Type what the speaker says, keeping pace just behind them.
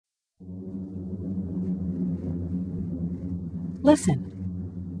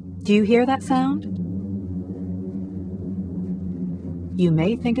Listen. Do you hear that sound? You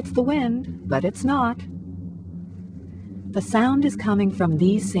may think it's the wind, but it's not. The sound is coming from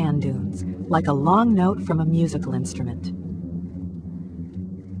these sand dunes, like a long note from a musical instrument.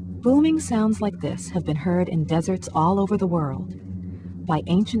 Booming sounds like this have been heard in deserts all over the world, by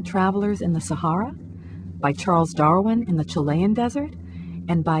ancient travelers in the Sahara, by Charles Darwin in the Chilean desert,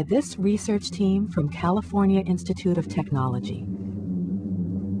 and by this research team from California Institute of Technology.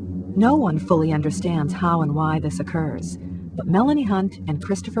 No one fully understands how and why this occurs, but Melanie Hunt and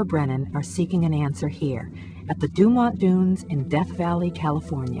Christopher Brennan are seeking an answer here at the Dumont Dunes in Death Valley,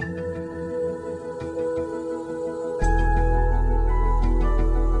 California.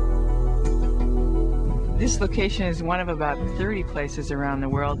 This location is one of about 30 places around the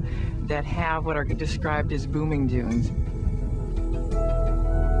world that have what are described as booming dunes.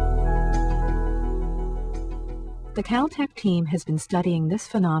 The Caltech team has been studying this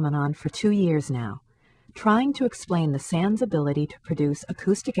phenomenon for 2 years now, trying to explain the sand's ability to produce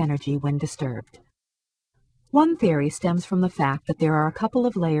acoustic energy when disturbed. One theory stems from the fact that there are a couple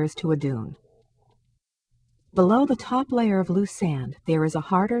of layers to a dune. Below the top layer of loose sand, there is a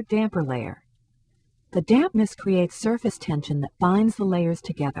harder, damper layer. The dampness creates surface tension that binds the layers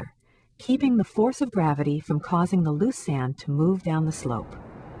together, keeping the force of gravity from causing the loose sand to move down the slope.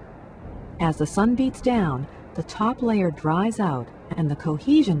 As the sun beats down, the top layer dries out and the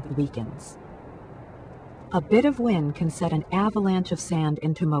cohesion weakens. A bit of wind can set an avalanche of sand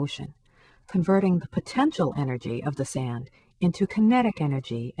into motion, converting the potential energy of the sand into kinetic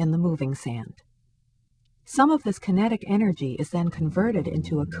energy in the moving sand. Some of this kinetic energy is then converted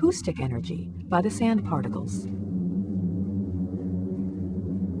into acoustic energy by the sand particles.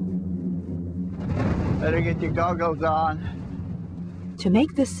 Better get your goggles on. To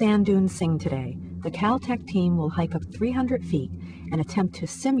make this sand dune sing today, the Caltech team will hike up 300 feet and attempt to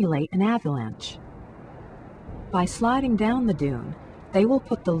simulate an avalanche. By sliding down the dune, they will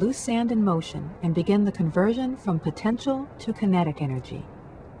put the loose sand in motion and begin the conversion from potential to kinetic energy.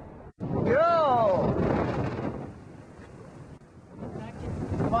 Go!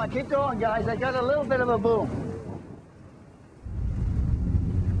 Come on, keep going, guys. I got a little bit of a boom.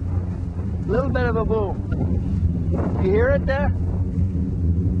 Little bit of a boom. You hear it there?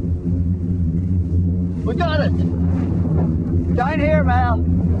 We got it! Down here, Mal.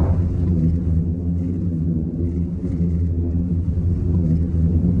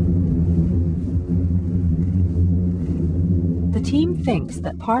 The team thinks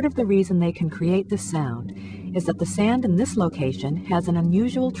that part of the reason they can create this sound is that the sand in this location has an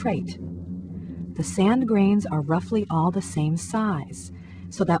unusual trait. The sand grains are roughly all the same size,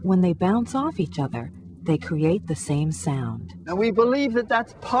 so that when they bounce off each other, they create the same sound. And we believe that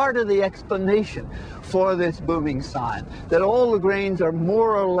that's part of the explanation for this booming sound, that all the grains are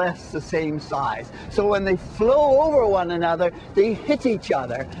more or less the same size. So when they flow over one another, they hit each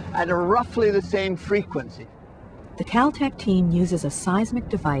other at roughly the same frequency. The Caltech team uses a seismic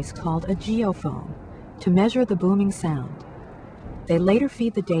device called a geophone to measure the booming sound. They later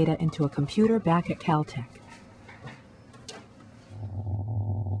feed the data into a computer back at Caltech.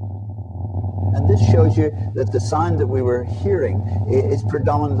 And this shows you that the sound that we were hearing is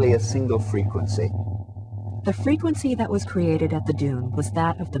predominantly a single frequency. The frequency that was created at the dune was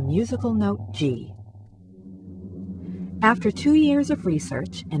that of the musical note G. After 2 years of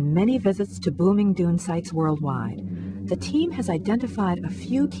research and many visits to booming dune sites worldwide, the team has identified a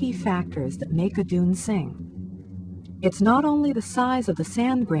few key factors that make a dune sing. It's not only the size of the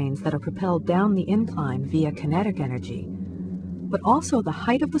sand grains that are propelled down the incline via kinetic energy, but also the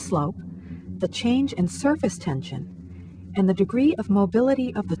height of the slope, the change in surface tension, and the degree of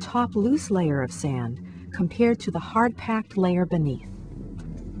mobility of the top loose layer of sand compared to the hard-packed layer beneath.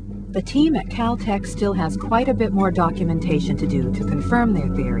 The team at Caltech still has quite a bit more documentation to do to confirm their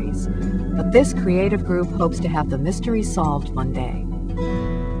theories, but this creative group hopes to have the mystery solved one day.